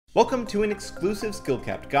Welcome to an exclusive skill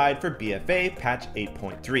capped guide for BFA patch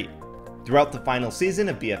 8.3. Throughout the final season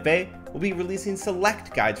of BFA, we'll be releasing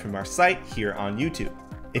select guides from our site here on YouTube.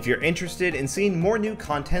 If you're interested in seeing more new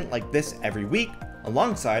content like this every week,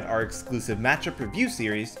 alongside our exclusive matchup review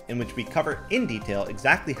series in which we cover in detail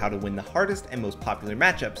exactly how to win the hardest and most popular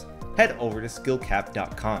matchups, head over to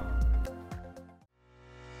skillcap.com.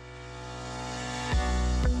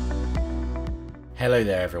 Hello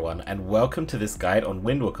there everyone, and welcome to this guide on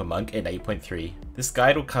Windwalker Monk in 8.3. This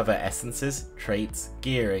guide will cover essences, traits,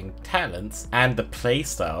 gearing, talents, and the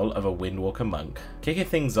playstyle of a Windwalker Monk. Kicking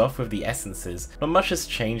things off with the essences, not much has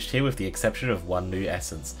changed here with the exception of one new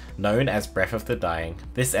essence, known as Breath of the Dying.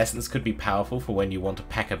 This essence could be powerful for when you want to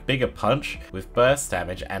pack a bigger punch with burst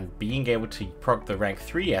damage and being able to proc the rank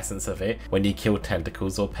 3 essence of it when you kill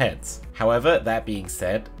tentacles or pets. However, that being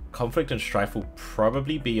said, Conflict and Strife will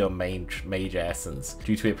probably be your major essence,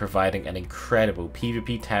 due to it providing an incredible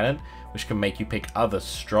PvP talent which can make you pick other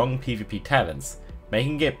strong PvP talents,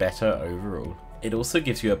 making it better overall. It also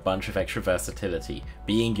gives you a bunch of extra versatility,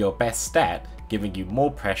 being your best stat, giving you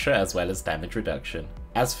more pressure as well as damage reduction.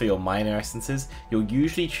 As for your minor essences, you'll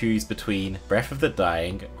usually choose between Breath of the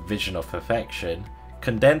Dying, Vision of Perfection,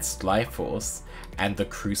 Condensed Life Force, and the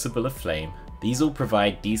Crucible of Flame. These all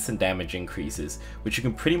provide decent damage increases, which you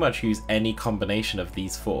can pretty much use any combination of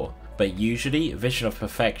these four, but usually Vision of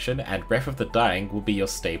Perfection and Breath of the Dying will be your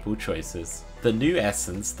staple choices. The new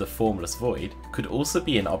essence, the Formless Void, could also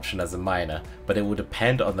be an option as a minor, but it will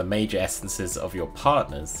depend on the major essences of your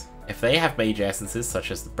partners. If they have major essences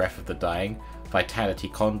such as the Breath of the Dying, Vitality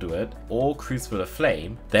Conduit, or Crucible of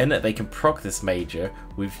Flame, then they can proc this major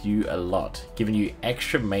with you a lot, giving you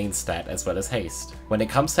extra main stat as well as haste. When it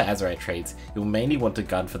comes to Azerite traits, you'll mainly want to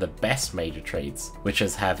gun for the best major traits, which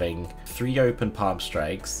is having 3 Open Palm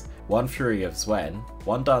Strikes, 1 Fury of Zwen,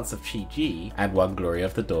 1 Dance of Chi-Ji, and 1 Glory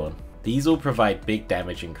of the Dawn. These all provide big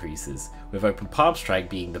damage increases, with Open Palm Strike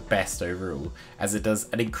being the best overall, as it does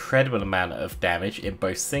an incredible amount of damage in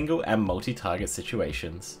both single and multi-target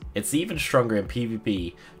situations. It's even stronger in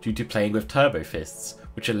PvP due to playing with Turbo Fists,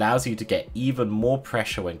 which allows you to get even more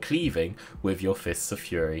pressure when cleaving with your Fists of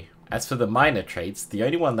Fury. As for the minor traits, the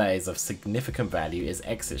only one that is of significant value is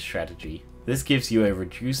Exit Strategy. This gives you a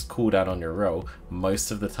reduced cooldown on your roll most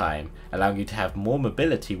of the time, allowing you to have more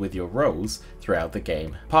mobility with your rolls throughout the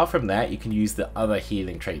game. Apart from that, you can use the other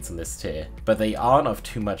healing traits in this tier, but they aren't of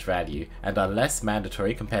too much value and are less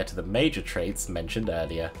mandatory compared to the major traits mentioned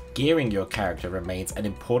earlier. Gearing your character remains an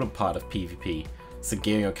important part of PvP, so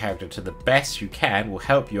gearing your character to the best you can will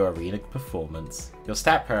help your arena performance. Your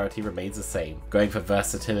stat priority remains the same, going for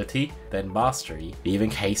versatility, then mastery, leaving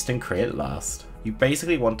haste and crit last. You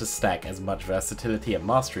basically want to stack as much versatility and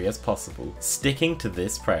mastery as possible, sticking to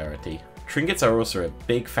this priority. Trinkets are also a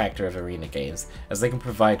big factor of arena games, as they can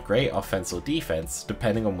provide great offense or defense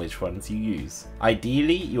depending on which ones you use.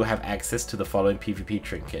 Ideally, you'll have access to the following PvP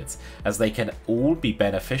trinkets, as they can all be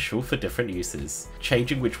beneficial for different uses,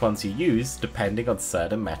 changing which ones you use depending on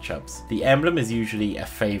certain matchups. The emblem is usually a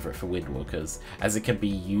favourite for Windwalkers, as it can be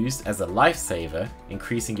used as a lifesaver,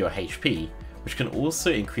 increasing your HP, which can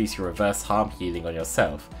also increase your reverse harm healing on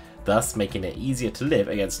yourself, thus making it easier to live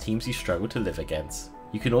against teams you struggle to live against.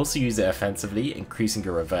 You can also use it offensively, increasing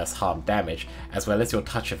your reverse harm damage, as well as your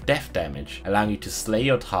touch of death damage, allowing you to slay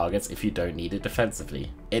your targets if you don't need it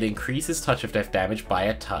defensively. It increases touch of death damage by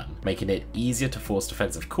a ton, making it easier to force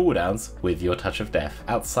defensive cooldowns with your touch of death.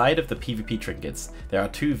 Outside of the PvP trinkets, there are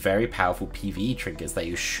 2 very powerful PvE trinkets that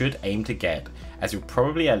you should aim to get, as you'll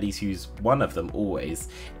probably at least use one of them always,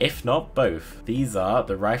 if not both. These are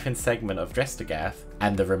the Writhing Segment of Drestagath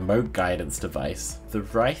and the Remote Guidance Device. The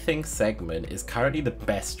Writhing Segment is currently the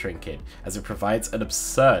best trinket, as it provides an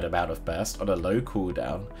absurd amount of burst on a low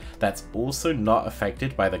cooldown that's also not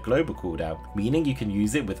affected by the global cooldown, meaning you can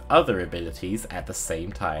use it with other abilities at the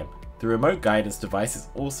same time. The Remote Guidance Device is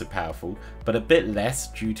also powerful, but a bit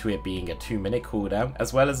less due to it being a 2-minute cooldown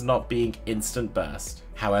as well as not being instant burst.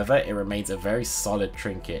 However, it remains a very solid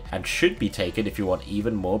trinket and should be taken if you want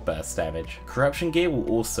even more burst damage. Corruption gear will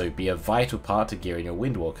also be a vital part to gearing your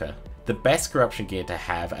Windwalker. The best corruption gear to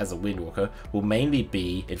have as a Windwalker will mainly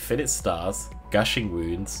be Infinite Stars, Gushing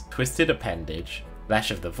Wounds, Twisted Appendage,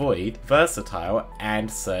 Lash of the Void, Versatile, and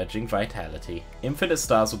Surging Vitality. Infinite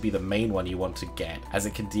Stars will be the main one you want to get, as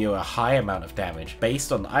it can deal a high amount of damage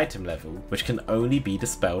based on item level, which can only be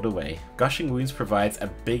dispelled away. Gushing Wounds provides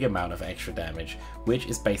a big amount of extra damage, which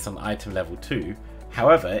is based on item level too,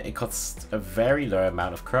 However, it costs a very low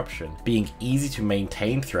amount of corruption, being easy to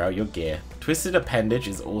maintain throughout your gear. Twisted Appendage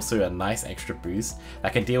is also a nice extra boost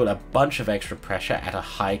that can deal a bunch of extra pressure at a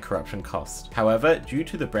high corruption cost. However, due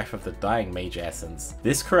to the Breath of the Dying Mage Essence,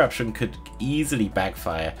 this corruption could easily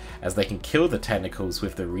backfire as they can kill the tentacles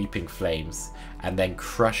with the Reaping Flames and then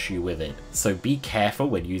crush you with it, so be careful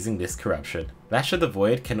when using this corruption. Lash of the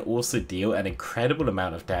Void can also deal an incredible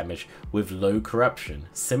amount of damage with low corruption,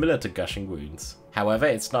 similar to Gushing Wounds. However,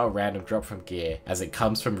 it's not a random drop from gear, as it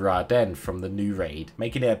comes from Raden from the new raid,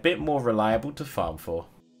 making it a bit more reliable to farm for.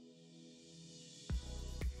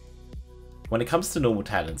 When it comes to normal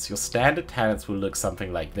talents, your standard talents will look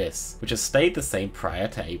something like this, which has stayed the same prior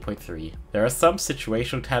to 8.3. There are some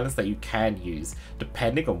situational talents that you can use,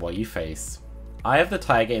 depending on what you face. Eye of the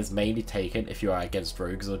Tiger is mainly taken if you are against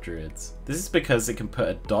rogues or druids. This is because it can put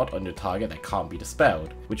a dot on your target that can't be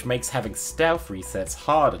dispelled, which makes having stealth resets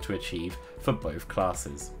harder to achieve for both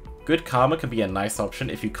classes. Good Karma can be a nice option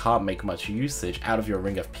if you can't make much usage out of your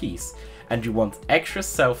Ring of Peace, and you want extra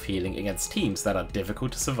self-healing against teams that are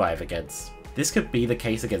difficult to survive against. This could be the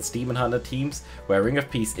case against Demon Hunter teams where Ring of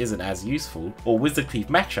Peace isn't as useful, or Wizard Cleave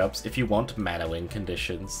matchups if you want mana win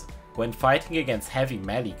conditions. When fighting against heavy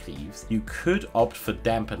melee cleaves, you could opt for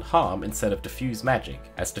Dampen Harm instead of Diffuse Magic,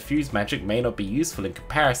 as Diffuse Magic may not be useful in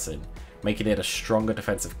comparison, making it a stronger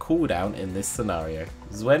defensive cooldown in this scenario.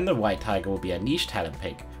 Zwen the White Tiger will be a niche talent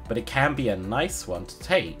pick, but it can be a nice one to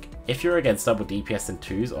take. If you're against double DPS in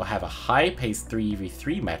 2s or have a high-paced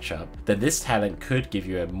 3v3 matchup, then this talent could give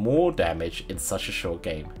you more damage in such a short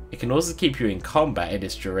game. It can also keep you in combat in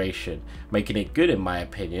its duration, making it good in my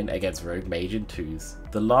opinion against Rogue Mage in 2s.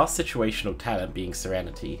 The last situational talent being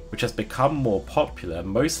Serenity, which has become more popular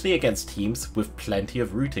mostly against teams with plenty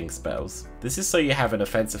of rooting spells. This is so you have an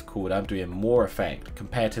offensive cooldown doing more effect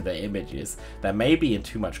compared to the images that may be in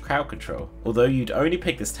too much crowd control, although you'd only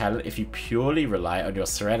pick this talent if you purely rely on your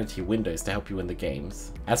Serenity windows to help you win the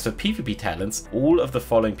games. As for PvP talents, all of the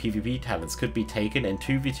following PvP talents could be taken in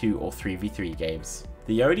 2v2 or 3v3 games.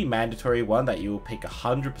 The only mandatory one that you will pick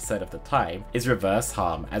 100% of the time is Reverse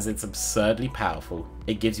Harm, as it's absurdly powerful.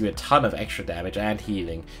 It gives you a ton of extra damage and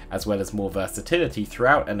healing, as well as more versatility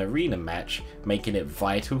throughout an arena match, making it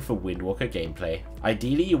vital for Windwalker gameplay.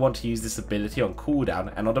 Ideally, you want to use this ability on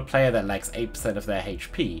cooldown and on a player that lacks 8% of their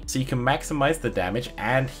HP, so you can maximize the damage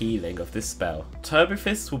and healing of this spell. Turbo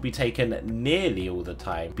Fists will be taken nearly all the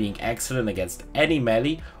time, being excellent against any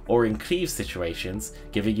melee or in cleave situations,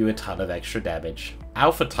 giving you a ton of extra damage.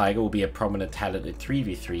 Alpha Tiger will be a prominent talent in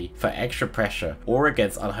 3v3 for extra pressure, or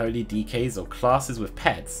against unholy DKs or classes with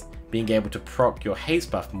pets, being able to proc your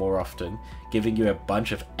haste buff more often, giving you a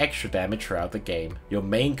bunch of extra damage throughout the game. Your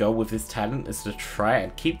main goal with this talent is to try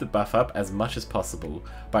and keep the buff up as much as possible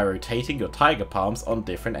by rotating your Tiger Palms on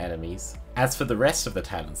different enemies. As for the rest of the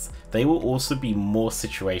talents, they will also be more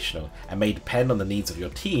situational and may depend on the needs of your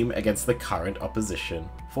team against the current opposition.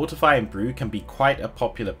 Fortify and Brew can be quite a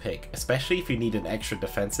popular pick, especially if you need an extra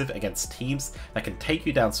defensive against teams that can take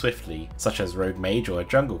you down swiftly, such as Rogue Mage or a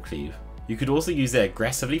Jungle Cleave. You could also use it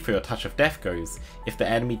aggressively for your Touch of Death goes, if the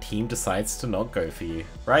enemy team decides to not go for you.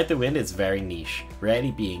 Ride the Wind is very niche,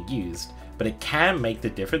 rarely being used, but it can make the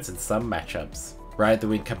difference in some matchups. Ride the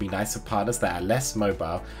Wind can be nice for partners that are less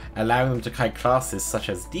mobile, allowing them to kite classes such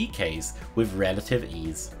as DKs with relative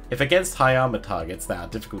ease. If against high armor targets that are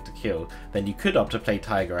difficult to kill, then you could opt to play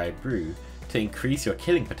Tiger Eye Brew to increase your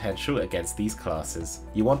killing potential against these classes.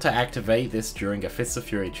 You want to activate this during a Fists of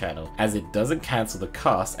Fury channel, as it doesn't cancel the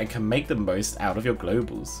cast and can make the most out of your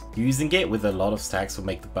globals. Using it with a lot of stacks will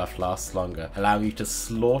make the buff last longer, allowing you to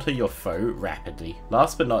slaughter your foe rapidly.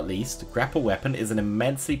 Last but not least, Grapple Weapon is an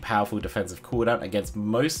immensely powerful defensive cooldown against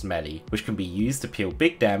most melee, which can be used to peel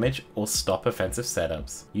big damage or stop offensive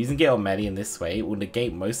setups. Using it on melee in this way will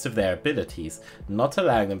negate most of their abilities, not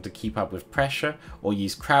allowing them to keep up with pressure or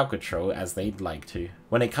use crowd control as they'd like to.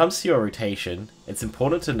 When it comes to your rotation, it's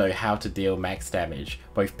important to know how to deal max damage,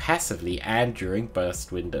 both passively and during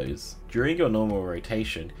burst windows. During your normal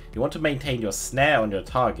rotation, you want to maintain your snare on your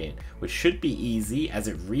target, which should be easy as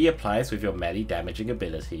it reapplies with your melee damaging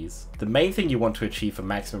abilities. The main thing you want to achieve for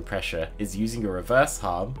maximum pressure is using your Reverse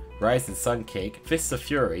Harm, Rising Sun Kick, Fists of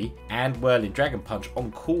Fury, and Whirling Dragon Punch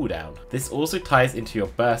on cooldown. This also ties into your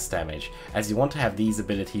burst damage, as you want to have these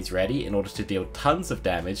abilities ready in order to deal tons of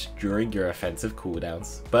damage during your offensive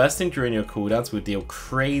cooldowns. Bursting during your cooldowns will deal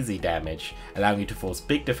crazy damage, allowing you to force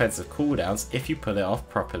big defensive cooldowns if you pull it off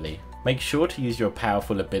properly. Make sure to use your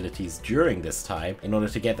powerful abilities during this time in order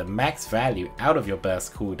to get the max value out of your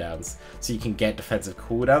burst cooldowns, so you can get defensive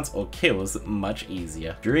cooldowns or kills much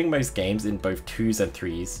easier. During most games in both 2s and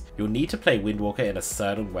 3s, you'll need to play Windwalker in a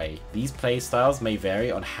certain way. These playstyles may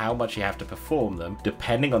vary on how much you have to perform them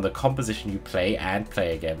depending on the composition you play and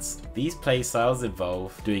play against. These playstyles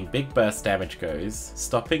involve doing big burst damage goes,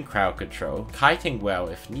 stopping crowd control, kiting well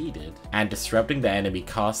if needed, and disrupting the enemy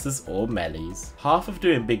casters or melees. Half of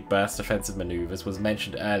doing big burst offensive maneuvers was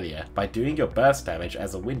mentioned earlier by doing your burst damage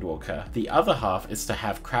as a Windwalker. The other half is to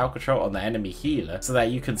have crowd control on the enemy healer so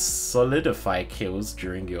that you can solidify kills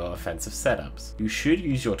during your offensive setups. You should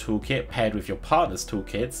use your toolkit paired with your partner's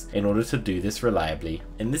toolkits in order to do this reliably.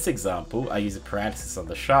 In this example, I use a paralysis on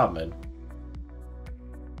the shaman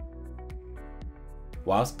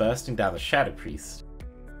whilst bursting down the shadow priest.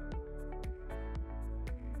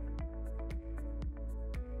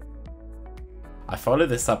 I follow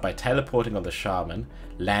this up by teleporting on the shaman,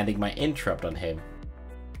 landing my interrupt on him.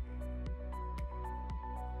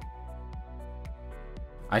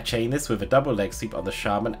 I chain this with a double leg sweep on the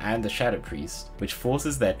shaman and the shadow priest, which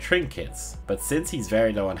forces their trinkets, but since he's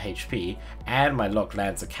very low on HP and my lock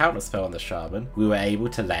lands a counterspell on the shaman, we were able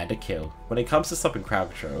to land a kill. When it comes to stopping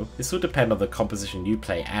crowd control, this will depend on the composition you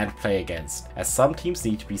play and play against, as some teams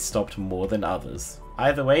need to be stopped more than others.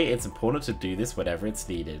 Either way, it's important to do this whenever it's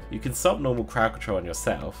needed. You can stop normal crowd control on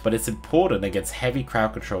yourself, but it's important against heavy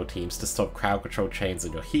crowd control teams to stop crowd control chains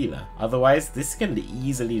on your healer. Otherwise, this can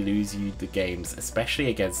easily lose you the games, especially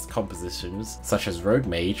against compositions such as Rogue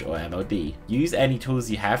Mage or MLD. Use any tools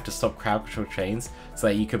you have to stop crowd control chains so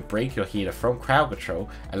that you can break your healer from crowd control,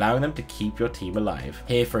 allowing them to keep your team alive.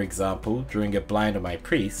 Here, for example, during a blind on my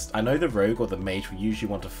priest, I know the rogue or the mage will usually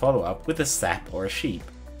want to follow up with a sap or a sheep.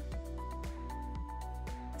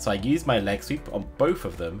 So I use my leg sweep on both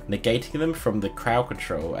of them, negating them from the crowd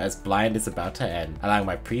control as blind is about to end, allowing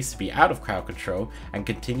my priest to be out of crowd control and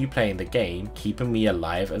continue playing the game, keeping me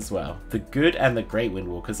alive as well. The good and the great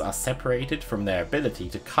Windwalkers are separated from their ability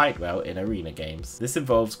to kite well in arena games. This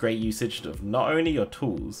involves great usage of not only your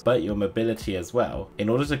tools, but your mobility as well, in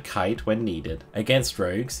order to kite when needed. Against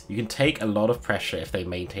rogues, you can take a lot of pressure if they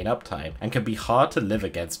maintain uptime, and can be hard to live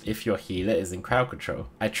against if your healer is in crowd control.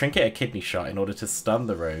 I trinket a kidney shot in order to stun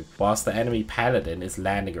the rogue, whilst the enemy paladin is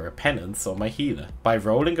landing a repentance on my healer. By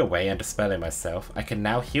rolling away and dispelling myself, I can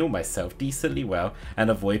now heal myself decently well and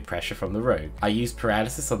avoid pressure from the rogue. I used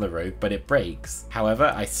paralysis on the rogue, but it breaks.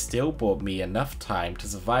 However, I still bought me enough time to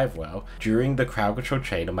survive well during the crowd control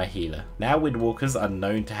chain on my healer. Now Windwalkers are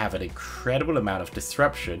known to have an incredible amount of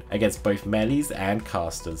disruption against both melees and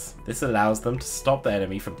casters. This allows them to stop the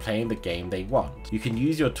enemy from playing the game they want. You can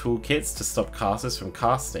use your toolkits to stop casters from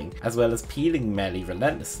casting, as well as peeling melee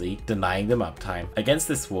relentlessly, denying them uptime. Against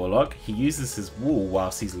this warlock, he uses his wall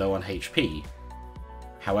whilst he's low on HP.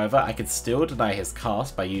 However, I can still deny his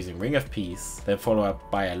cast by using Ring of Peace, then follow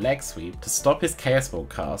up by a leg sweep to stop his Chaos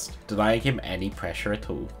Bolt cast, denying him any pressure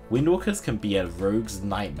at all. Windwalkers can be a rogue's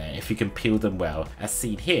nightmare if you can peel them well, as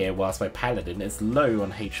seen here whilst my paladin is low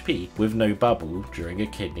on HP with no bubble during a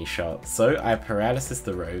kidney shot. So I paralysis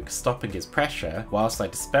the rogue, stopping his pressure, whilst I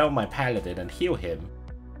dispel my paladin and heal him.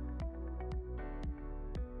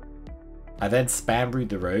 I then spam root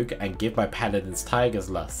the rogue and give my paladin's Tiger's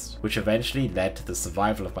Lust, which eventually led to the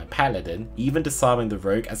survival of my paladin, even disarming the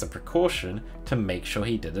rogue as a precaution to make sure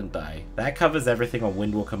he didn't die. That covers everything on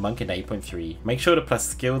Windwalker Monk in 8.3. Make sure to plus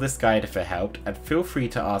skill this guide if it helped, and feel free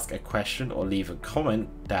to ask a question or leave a comment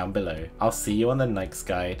down below. I'll see you on the next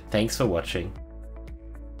guide. Thanks for watching.